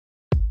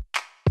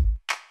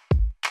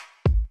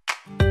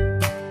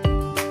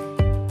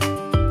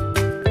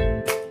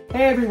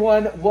Hey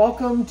everyone,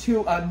 welcome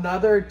to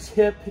another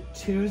Tip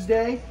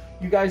Tuesday.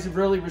 You guys have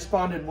really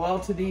responded well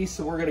to these,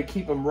 so we're gonna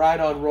keep them right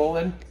on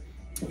rolling.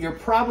 You're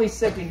probably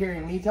sick of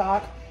hearing me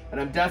talk, and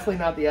I'm definitely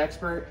not the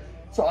expert.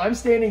 So I'm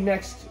standing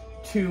next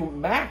to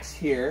Max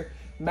here.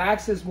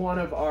 Max is one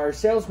of our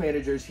sales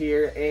managers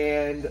here,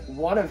 and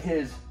one of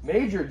his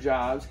major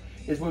jobs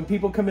is when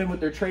people come in with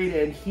their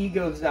trade-in, he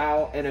goes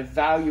out and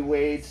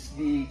evaluates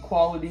the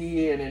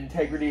quality and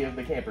integrity of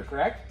the camper,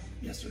 correct?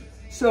 Yes, sir.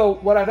 So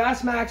what I've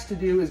asked Max to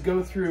do is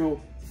go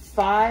through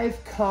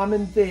 5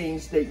 common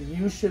things that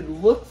you should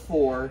look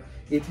for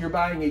if you're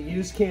buying a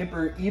used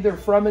camper, either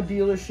from a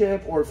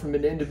dealership or from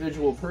an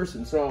individual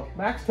person. So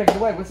Max, take it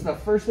away. What's the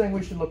first thing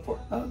we should look for?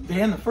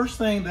 Dan, the first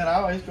thing that I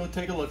always go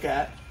take a look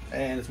at,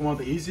 and it's one of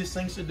the easiest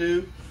things to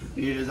do,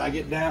 is I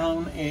get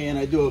down and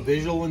I do a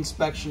visual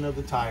inspection of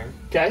the tire.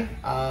 Okay.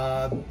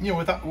 You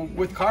know,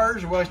 with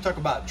cars, we always talk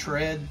about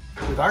tread.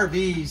 With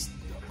RVs,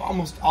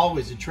 almost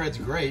always the tread's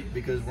great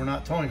because we're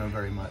not towing them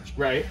very much.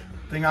 Right.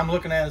 The thing I'm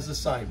looking at is the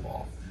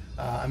sidewall.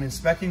 I'm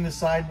inspecting the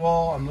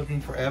sidewall. I'm looking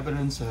for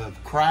evidence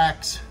of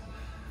cracks.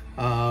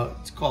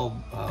 It's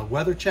called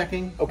weather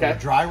checking. Okay. Or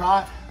dry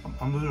rot.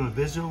 I'm doing a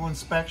visual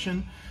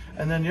inspection.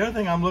 And then the other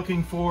thing I'm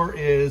looking for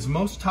is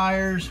most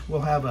tires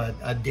will have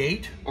a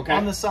date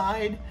on the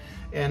side,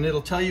 and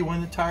it'll tell you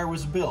when the tire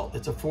was built.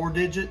 It's a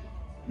 4-digit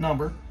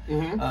number.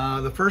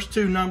 The first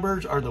 2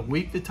 numbers are the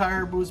week the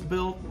tire was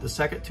built. The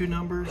second 2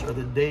 numbers are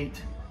the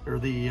date, or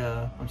the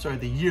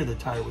year the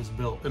tire was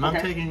built. And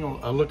I'm taking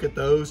a look at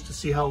those to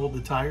see how old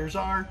the tires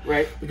are.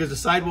 Right. Because the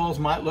sidewalls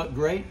might look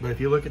great, but if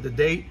you look at the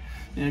date,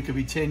 and it could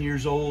be 10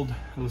 years old,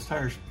 those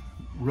tires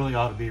really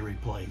ought to be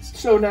replaced.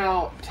 So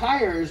now,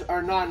 tires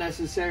are not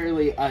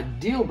necessarily a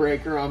deal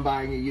breaker on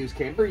buying a used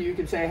camper. You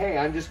could say, hey,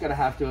 I'm just gonna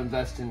have to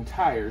invest in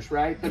tires,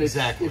 right? But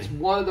exactly. It's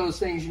one of those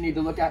things you need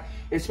to look at,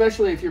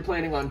 especially if you're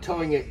planning on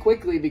towing it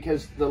quickly,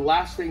 because the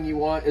last thing you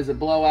want is a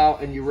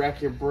blowout and you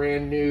wreck your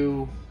brand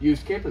new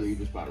used camper that you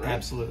just bought, right?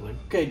 Absolutely.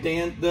 Okay,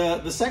 Dan,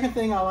 the second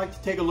thing I like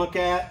to take a look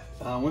at,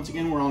 once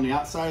again, we're on the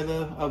outside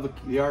of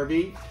the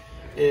RV,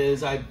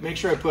 is I make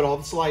sure I put all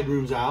the slide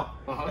rooms out,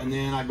 and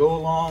then I go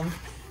along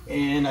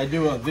and I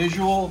do a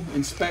visual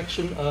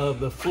inspection of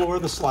the floor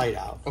of the slide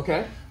out.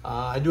 Okay.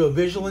 I do a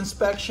visual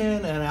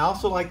inspection, and I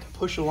also like to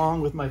push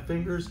along with my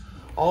fingers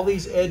all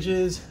these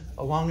edges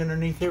along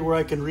underneath here where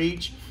I can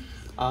reach.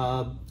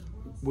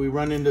 We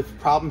run into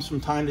problems from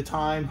time to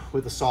time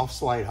with a soft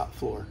slide out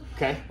floor.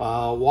 Okay.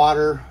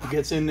 Water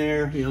gets in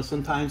there, you know,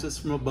 sometimes it's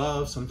from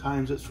above,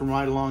 sometimes it's from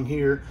right along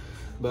here.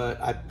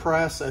 But I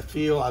press, I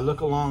feel, I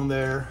look along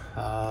there,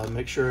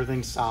 make sure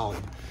everything's solid.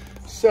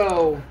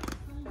 So,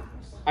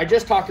 I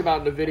just talked about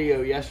in the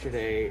video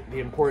yesterday the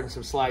importance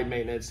of slide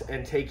maintenance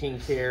and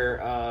taking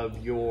care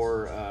of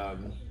your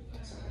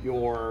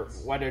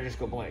why did I just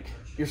go blank?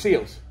 Your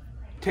seals.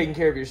 Taking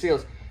care of your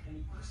seals.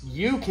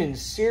 You can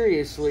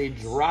seriously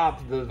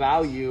drop the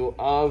value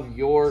of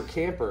your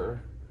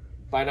camper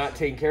by not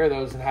taking care of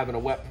those and having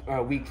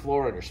a weak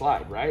floor on your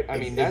slide, right? I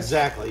mean, that's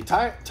exactly.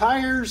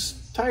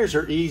 Tires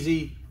are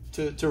easy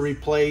to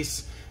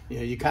replace. You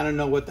know, you kind of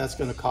know what that's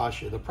going to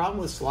cost you. The problem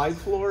with slide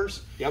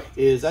floors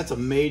is that's a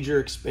major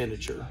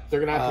expenditure. They're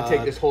going to have to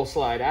take this whole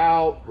slide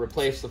out,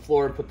 replace the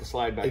floor, and put the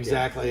slide back in.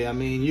 Exactly. I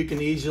mean, you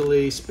can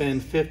easily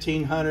spend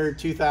 $1,500,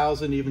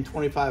 $2,000, even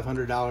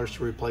 $2,500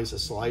 to replace a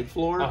slide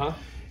floor.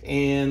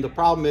 And the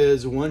problem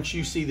is, once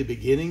you see the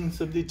beginnings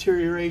of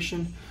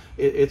deterioration,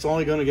 it's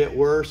only going to get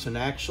worse, and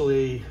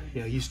actually,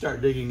 you know, you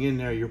start digging in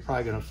there, you're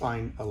probably going to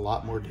find a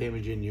lot more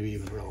damage than you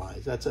even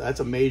realize. That's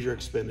a major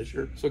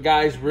expenditure. So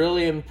guys,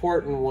 really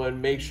important one,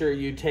 make sure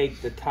you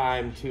take the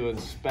time to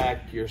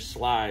inspect your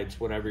slides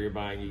whenever you're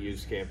buying a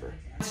used camper.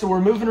 So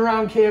we're moving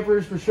around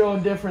campers, we're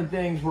showing different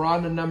things. We're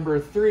on to number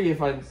 3,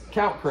 if I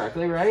count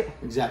correctly, right?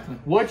 Exactly.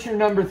 What's your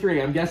number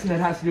 3? I'm guessing that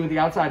has to do with the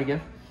outside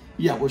again.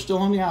 Yeah, we're still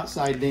on the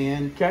outside,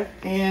 Dan. Okay.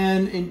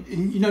 And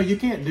you know, you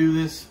can't do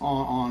this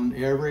on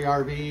every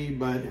RV,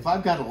 but if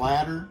I've got a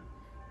ladder,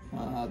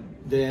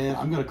 then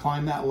I'm going to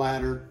climb that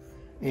ladder,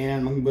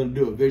 and I'm going to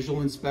do a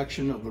visual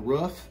inspection of the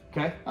roof.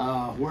 Okay.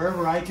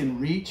 Wherever I can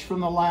reach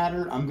from the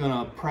ladder, I'm going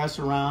to press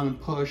around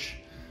and push,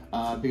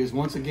 because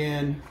once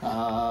again,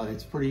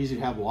 it's pretty easy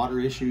to have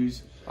water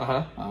issues.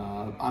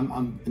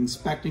 I'm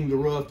inspecting the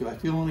roof. Do I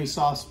feel any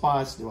soft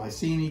spots? Do I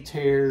see any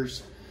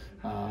tears?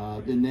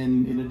 And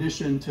then in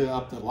addition to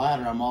up the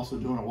ladder, I'm also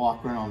doing a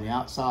walk around on the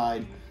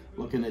outside,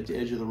 looking at the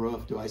edge of the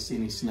roof. Do I see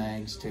any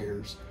snags,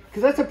 tears?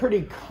 Because that's a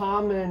pretty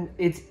common,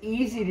 it's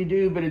easy to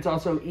do, but it's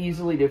also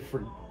easy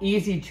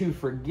to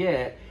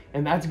forget.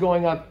 And that's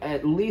going up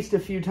at least a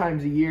few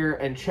times a year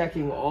and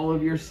checking all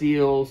of your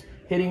seals,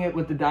 hitting it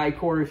with the die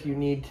core if you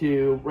need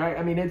to, right?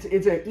 I mean, it's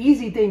an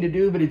easy thing to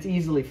do, but it's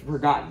easily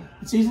forgotten.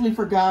 It's easily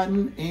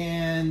forgotten,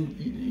 and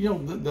you know,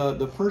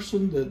 the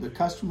person, the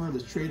customer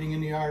that's trading in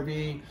the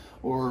RV,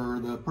 or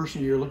the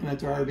person you're looking at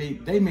their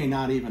RV, they may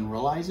not even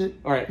realize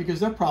it, because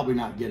they're probably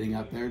not getting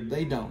up there.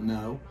 They don't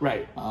know,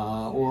 right?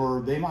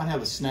 Or they might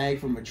have a snag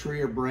from a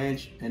tree or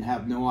branch and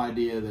have no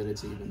idea that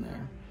it's even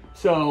there.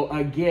 So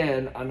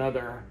again,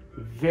 another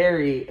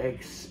very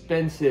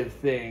expensive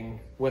thing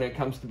when it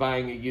comes to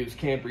buying a used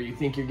camper. You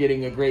think you're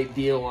getting a great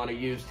deal on a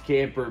used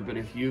camper, but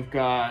if you've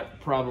got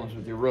problems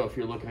with your roof,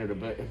 you're looking at a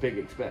big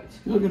expense.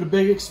 You look at a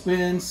big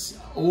expense,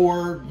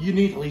 or you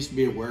need to at least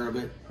be aware of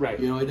it. Right.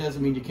 You know, it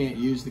doesn't mean you can't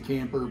use the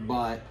camper,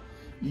 but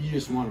you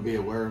just want to be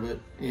aware of it.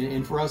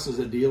 And for us as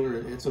a dealer,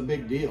 it's a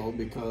big deal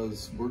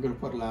because we're going to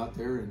put it out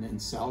there and then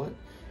sell it.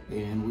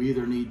 And we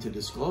either need to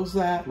disclose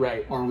that,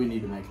 right, or we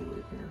need to make a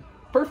repair.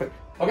 Perfect.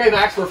 Okay,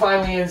 Max, we're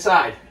finally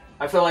inside.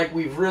 I feel like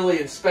we've really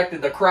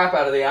inspected the crap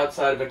out of the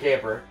outside of a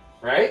camper,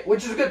 right?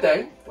 Which is a good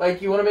thing. Like,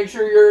 you want to make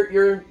sure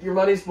your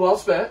money's well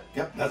spent.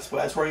 Yep, that's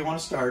where you want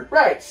to start.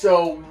 Right.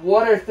 So,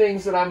 what are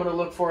things that I'm going to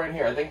look for in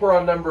here? I think we're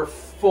on number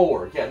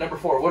 4. Yeah, number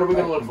 4. What are we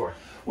going to look for?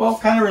 Well,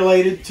 kind of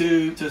related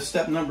to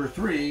step number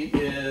 3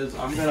 is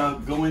I'm going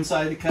to go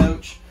inside the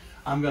coach.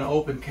 I'm going to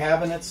open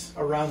cabinets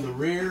around the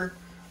rear.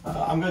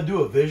 I'm going to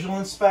do a visual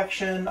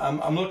inspection.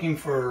 I'm looking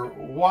for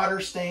water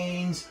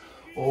stains,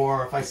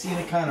 or if I see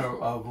any kind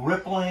of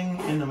rippling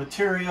in the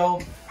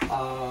material.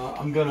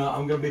 I'm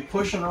gonna be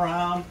pushing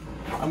around.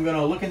 I'm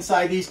gonna look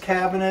inside these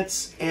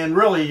cabinets, and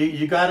really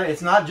you gotta,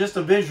 it's not just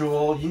a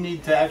visual, you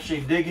need to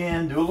actually dig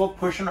in, do a little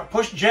pushing,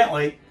 push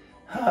gently,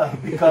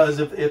 because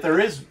if there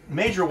is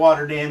major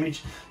water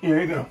damage,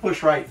 you're gonna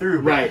push right through.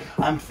 Right.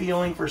 I'm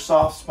feeling for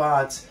soft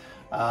spots.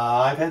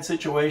 I've had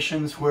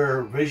situations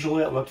where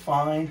visually it looked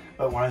fine,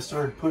 but when I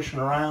started pushing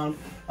around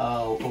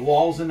the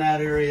walls in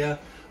that area,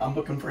 I'm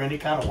looking for any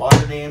kind of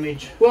water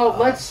damage. Well,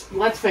 let's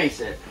face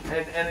it,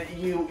 and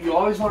you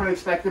always want to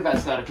expect the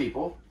best out of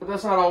people, but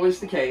that's not always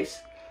the case.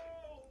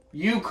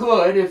 You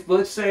could, if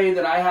let's say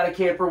that I had a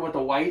camper with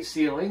a white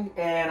ceiling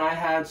and I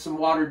had some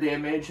water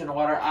damage and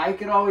water, I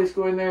could always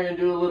go in there and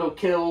do a little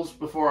kills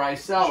before I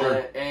sell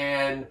it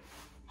and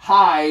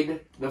hide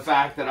the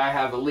fact that I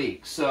have a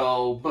leak.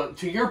 So, but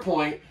to your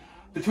point,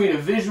 between a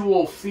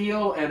visual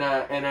feel and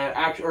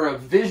a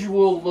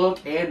visual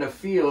look and a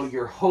feel,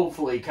 you're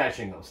hopefully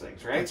catching those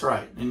things, right? That's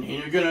right. And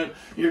you're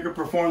gonna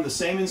perform the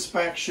same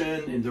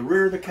inspection in the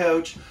rear of the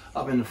coach,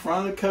 up in the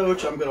front of the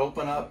coach. I'm gonna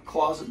open up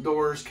closet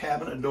doors,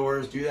 cabinet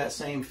doors, do that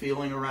same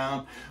feeling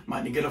around.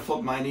 Might need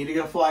to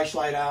get a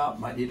flashlight out.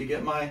 Might need to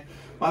get my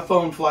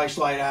phone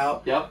flashlight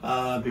out. Yep.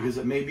 Because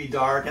it may be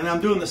dark. And I'm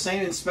doing the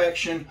same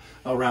inspection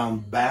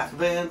around bath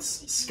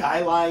vents,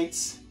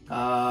 skylights,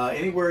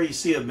 anywhere you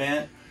see a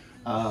vent.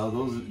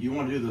 Those you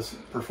want to do this,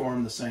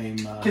 perform the same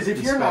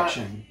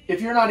inspection.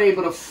 If you're not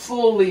able to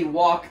fully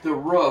walk the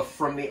roof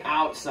from the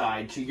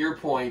outside, to your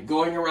point,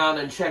 going around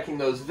and checking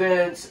those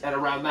vents and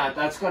around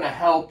that's going to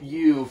help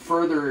you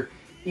further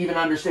even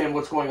understand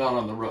what's going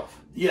on the roof.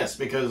 Yes,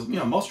 because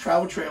most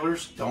travel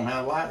trailers don't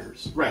have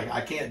ladders. Right. I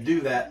can't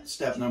do that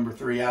step number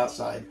 3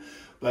 outside,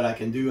 but I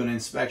can do an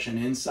inspection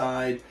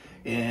inside.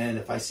 And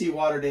if I see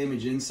water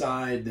damage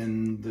inside,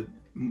 then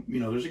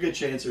there's a good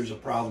chance there's a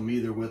problem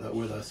either with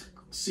a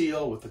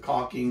seal, with the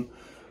caulking.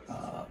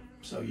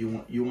 So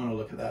you want to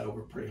look at that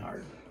over pretty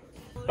hard.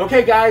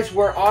 Okay, guys,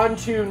 we're on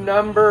to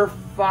number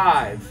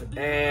 5,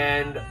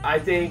 and I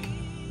think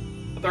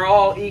they're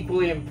all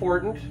equally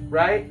important,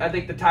 right? I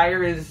think the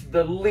tire is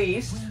the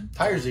least.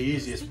 Tire's the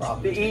easiest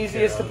problem. The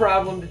easiest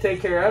problem to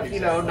take care of.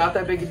 Exactly. Not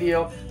that big a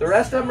deal. The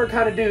rest of them are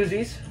kind of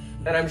doozies,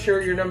 and I'm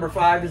sure your number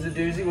 5 is a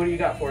doozy. What do you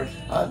got for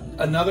us?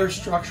 Another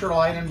structural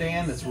item,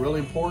 Dan, that's really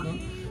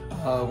important.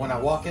 When I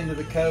walk into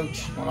the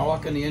coach, when I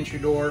walk in the entry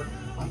door,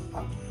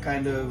 I'm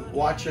kind of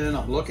watching,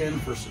 I'm looking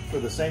for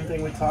the same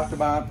thing we talked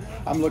about.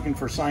 I'm looking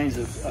for signs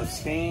of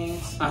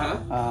stains,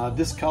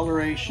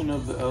 discoloration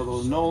of the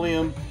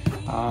linoleum.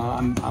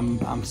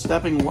 I'm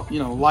stepping,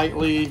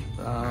 lightly,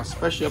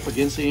 especially up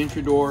against the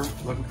entry door,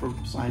 looking for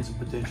signs of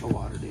potential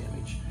water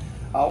damage.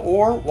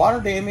 Or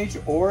water damage,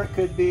 or it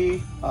could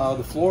be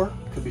the floor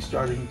could be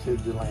starting to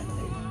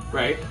delaminate.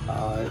 Right.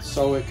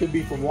 So it could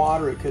be from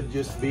water, it could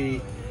just be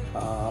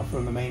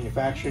from the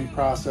manufacturing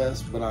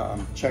process, but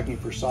I'm checking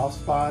for soft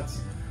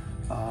spots.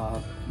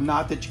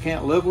 Not that you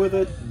can't live with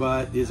it,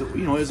 but is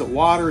it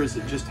water? Is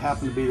it just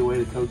happen to be the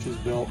way the coach is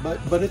built?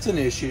 But it's an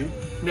issue.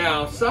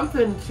 Now,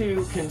 something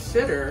to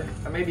consider,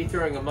 I may be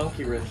throwing a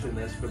monkey wrench in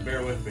this, but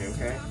bear with me,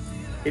 okay?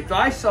 If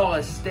I saw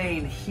a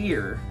stain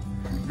here,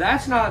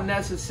 that's not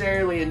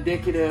necessarily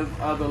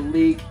indicative of a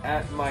leak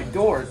at my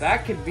door.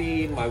 That could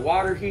be my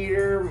water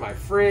heater, my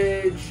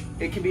fridge.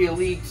 It could be a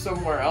leak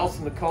somewhere else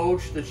in the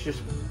coach that's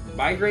just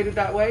migrated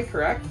that way,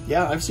 correct?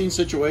 Yeah, I've seen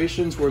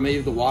situations where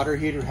maybe the water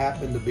heater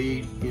happened to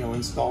be,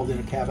 installed in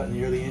a cabinet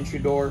near the entry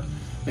door.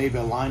 Maybe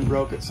a line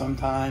broke at some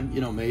time.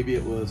 Maybe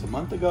it was a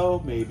month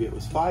ago. Maybe it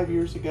was 5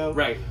 years ago.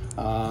 Right.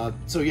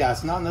 So yeah,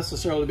 it's not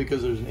necessarily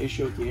because there's an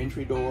issue at the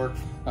entry door.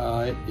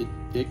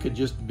 It could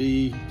just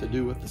be to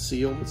do with the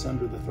seal that's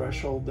under the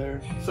threshold there.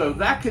 So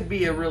that could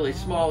be a really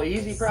small,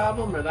 easy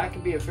problem, or that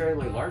could be a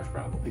fairly large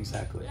problem.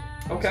 Exactly.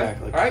 Okay.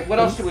 Exactly. All right. What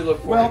else do we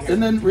look for? Well,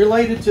 and then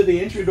related to the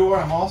entry door,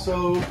 I'm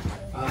also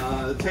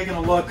taking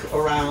a look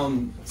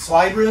around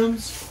slide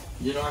rooms.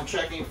 I'm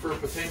checking for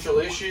potential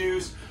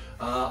issues.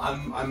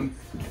 I'm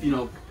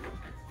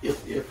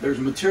if there's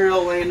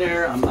material laying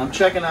there, I'm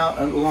checking out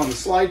along the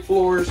slide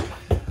floors.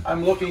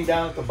 I'm looking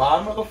down at the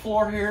bottom of the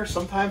floor here.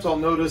 Sometimes I'll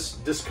notice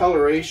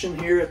discoloration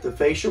here at the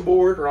fascia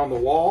board or on the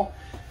wall.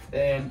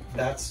 And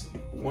that's,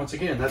 once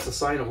again, that's a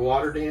sign of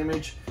water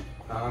damage.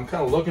 I'm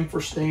kind of looking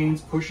for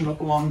stains pushing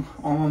up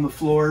along the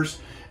floors.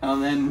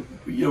 And then,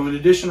 you know, in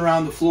addition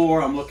around the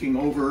floor, I'm looking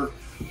over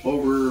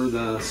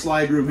the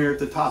slide room here at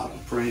the top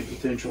for any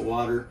potential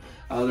water.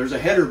 There's a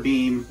header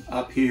beam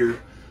up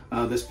here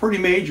that's pretty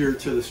major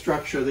to the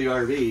structure of the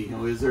RV. You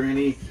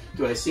know,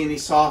 do I see any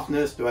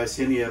softness? Do I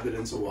see any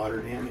evidence of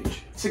water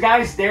damage? So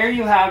guys, there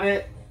you have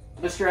it.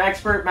 Mr.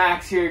 Expert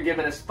Max here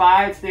giving us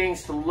 5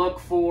 things to look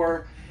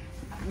for.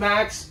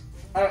 Max,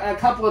 a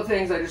couple of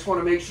things I just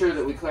want to make sure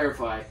that we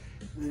clarify.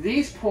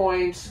 These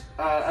points,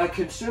 a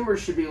consumer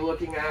should be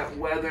looking at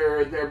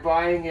whether they're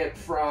buying it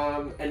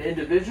from an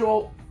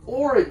individual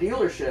or a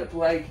dealership.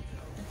 Like,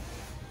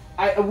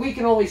 we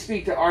can only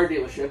speak to our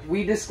dealership.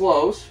 We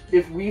disclose.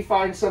 If we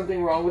find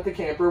something wrong with the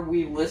camper,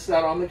 we list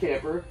that on the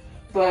camper.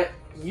 But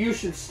you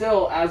should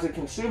still, as a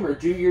consumer,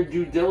 do your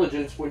due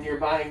diligence when you're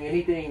buying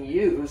anything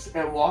used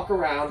and walk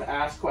around,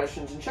 ask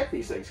questions, and check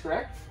these things,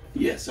 correct?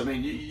 Yes, I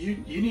mean,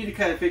 you need to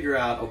kind of figure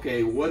out,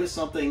 okay, what is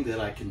something that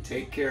I can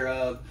take care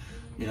of,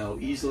 you know,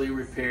 easily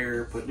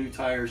repair, put new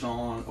tires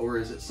on, or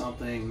is it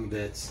something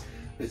that's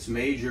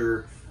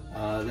major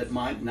that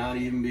might not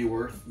even be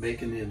worth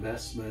making the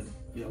investment?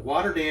 You know,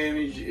 water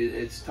damage,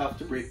 it's tough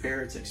to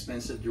repair, it's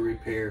expensive to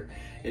repair,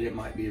 and it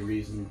might be a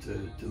reason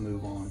to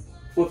move on.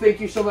 Well,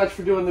 thank you so much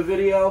for doing the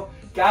video.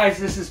 Guys,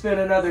 this has been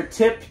another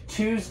Tip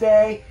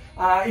Tuesday.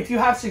 If you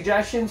have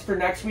suggestions for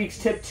next week's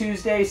Tip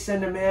Tuesday,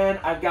 send them in.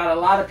 I've got a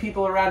lot of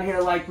people around here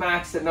like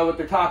Max that know what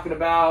they're talking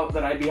about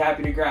that I'd be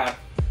happy to grab.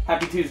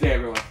 Happy Tuesday,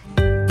 everyone.